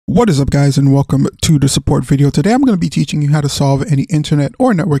What is up, guys, and welcome to the support video. Today I'm going to be teaching you how to solve any internet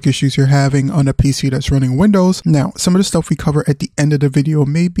or network issues you're having on a PC that's running Windows. Now, some of the stuff we cover at the end of the video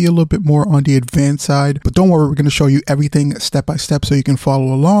may be a little bit more on the advanced side, but don't worry, we're going to show you everything step by step so you can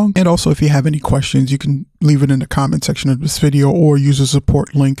follow along. And also, if you have any questions, you can leave it in the comment section of this video or use the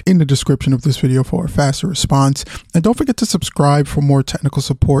support link in the description of this video for a faster response. And don't forget to subscribe for more technical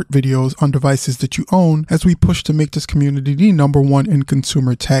support videos on devices that you own as we push to make this community the #1 in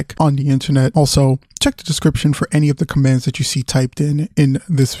consumer tech on the internet. Also, check the description for any of the commands that you see typed in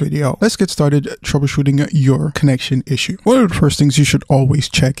this video. Let's get started troubleshooting your connection issue. One of the first things you should always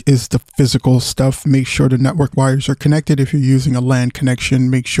check is the physical stuff. Make sure the network wires are connected. If you're using a LAN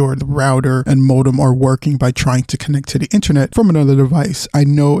connection, make sure the router and modem are working by trying to connect to the internet from another device. I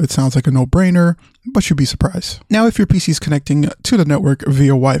know it sounds like a no-brainer, but you'd be surprised. Now, if your PC is connecting to the network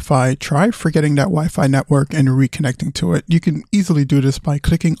via Wi-Fi, try forgetting that Wi-Fi network and reconnecting to it. You can easily do this by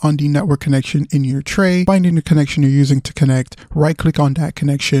clicking on the network connection in your tray, finding the connection you're using to connect, right-click on that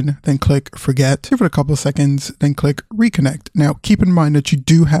connection, then click forget. Give it a couple of seconds, then click reconnect. Now, keep in mind that you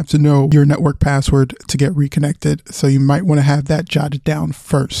do have to know your network password to get reconnected, so you might want to have that jotted down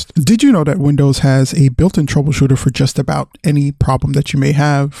first. Did you know that Windows has a built-in troubleshooter for just about any problem that you may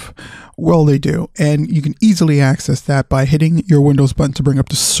have? Well, they do, and you can easily access that by hitting your Windows button to bring up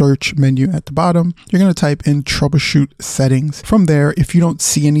the search menu at the bottom. You're going to type in troubleshoot settings. From there, if you don't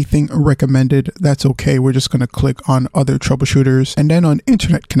see anything recommended, that's okay. We're just going to click on other troubleshooters and then on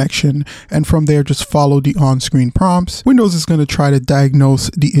internet connection, and from there just follow the on-screen prompts. Windows is going to try to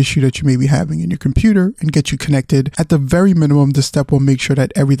diagnose the issue that you may be having in your computer and get you connected. At the very minimum, this step will make sure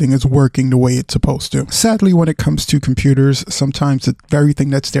that everything is working the way it's supposed to. Sadly, when it comes to computers, sometimes the very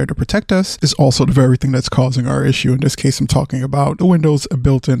thing that's there to protect us is also the very thing that's causing our issue. In this case, I'm talking about the Windows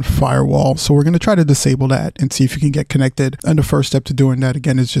built-in firewall. So we're going to try to disable that and see if you can get connected. And the first step to doing that,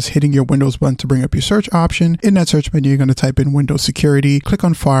 again, is just hitting your Windows button to bring up your search option. In that search menu, you're going to type in Windows Security, click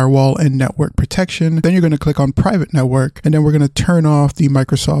on Firewall and Network Protection. Then you're going to click on Private Network, and then we're going to turn off the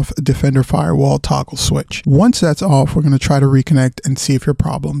Microsoft Defender Firewall toggle switch. Once that's off, we're going to try to reconnect and see if your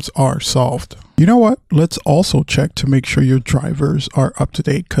problems are solved. You know what? Let's also check to make sure your drivers are up to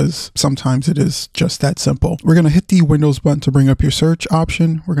date, because sometimes it is just that simple. We're going to hit the Windows button to bring up your search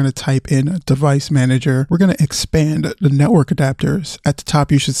option. We're going to type in Device Manager. We're going to expand the network adapters. At the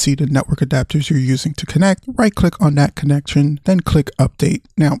top, you should see the network adapters you're using to connect. Right click on that connection, then click Update.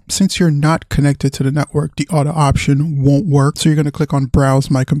 Now, since you're not connected to the network, the auto option won't work. So you're going to click on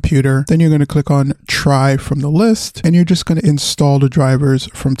Browse My Computer. Then you're going to click on Try from the list, and you're just going to install the drivers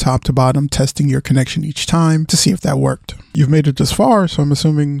from top to bottom, testing your connection each time to see if that worked. You've made it this far, so I'm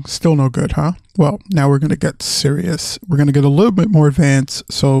assuming still no good, huh? Well, now we're going to get serious. We're going to get a little bit more advanced,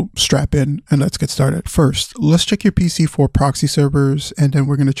 so strap in and let's get started. First, let's check your PC for proxy servers, and then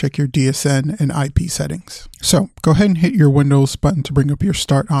we're going to check your DSN and IP settings. So go ahead and hit your Windows button to bring up your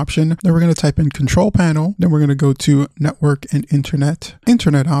Start option. Then we're going to type in Control Panel. Then we're going to go to Network and Internet,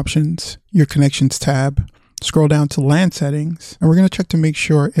 Internet Options, your Connections tab. Scroll down to LAN settings, and we're going to check to make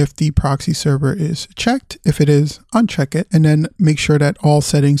sure if the proxy server is checked. If it is, uncheck it, and then make sure that all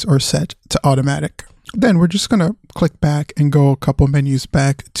settings are set to automatic. Then we're just going to click back and go a couple menus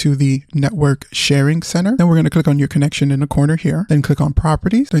back to the Network Sharing Center. Then we're going to click on your connection in the corner here. Then click on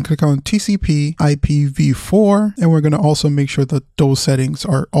Properties. Then click on TCP IPv4. And we're going to also make sure that those settings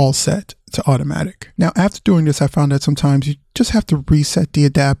are all set to automatic. Now, after doing this, I found that sometimes you just have to reset the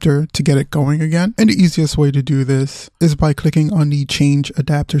adapter to get it going again. And the easiest way to do this is by clicking on the Change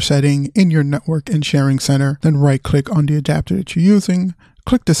Adapter setting in your Network and Sharing Center. Then right click on the adapter that you're using,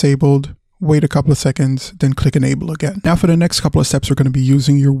 click Disabled, wait a couple of seconds, then click Enable again. Now, for the next couple of steps, we're going to be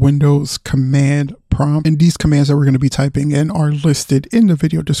using your Windows command prompt. And these commands that we're going to be typing in are listed in the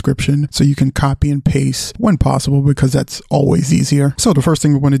video description, so you can copy and paste when possible, because that's always easier. So the first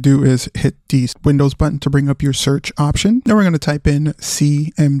thing we want to do is hit the Windows button to bring up your search option. Then we're going to type in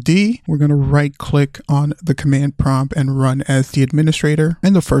CMD. We're going to right click on the command prompt and run as the administrator.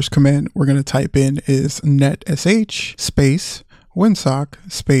 And the first command we're going to type in is netsh space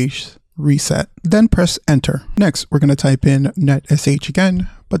winsock space reset. Then press enter. Next, we're going to type in netsh again,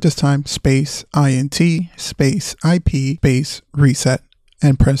 but this time space int space ip space reset,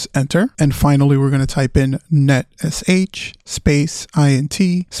 and press enter. And finally, we're going to type in netsh space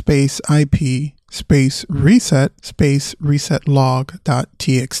int space ip space reset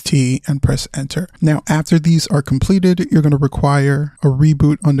log.txt and press enter. Now, after these are completed, you're going to require a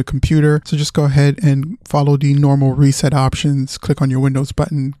reboot on the computer. So just go ahead and follow the normal reset options. Click on your Windows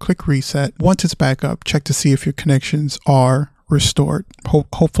button, click reset. Once it's back up, check to see if your connections are restored.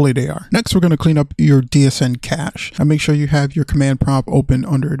 Hopefully they are. Next, we're going to clean up your DSN cache. And make sure you have your command prompt open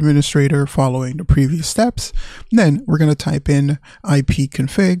under administrator following the previous steps. Then we're going to type in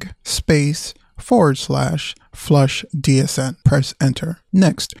ipconfig space / flush DSN. Press enter.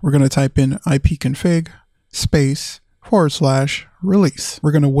 Next, we're going to type in ipconfig space / release.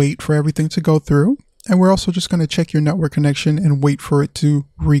 We're going to wait for everything to go through. And we're also just going to check your network connection and wait for it to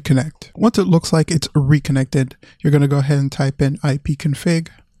reconnect. Once it looks like it's reconnected, you're going to go ahead and type in ipconfig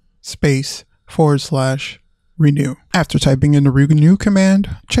space / renew. After typing in the renew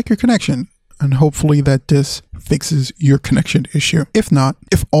command, check your connection. And hopefully that this fixes your connection issue. If not,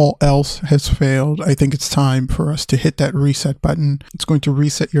 if all else has failed, I think it's time for us to hit that reset button. It's going to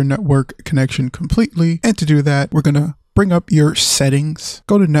reset your network connection completely. And to do that, we're going to bring up your settings,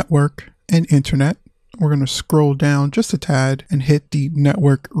 go to network and internet. We're going to scroll down just a tad and hit the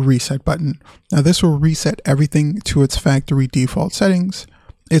network reset button. Now this will reset everything to its factory default settings.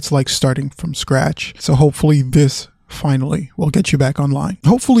 It's like starting from scratch. So hopefully this finally will get you back online.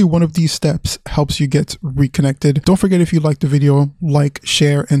 Hopefully one of these steps helps you get reconnected. Don't forget, if you liked the video, like,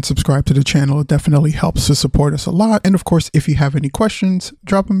 share, and subscribe to the channel. It definitely helps to support us a lot. And of course, if you have any questions,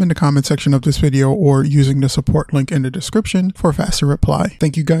 drop them in the comment section of this video or using the support link in the description for a faster reply.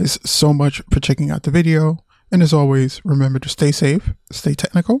 Thank you guys so much for checking out the video. And as always, remember to stay safe, stay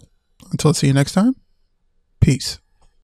technical. Until I see you next time, peace.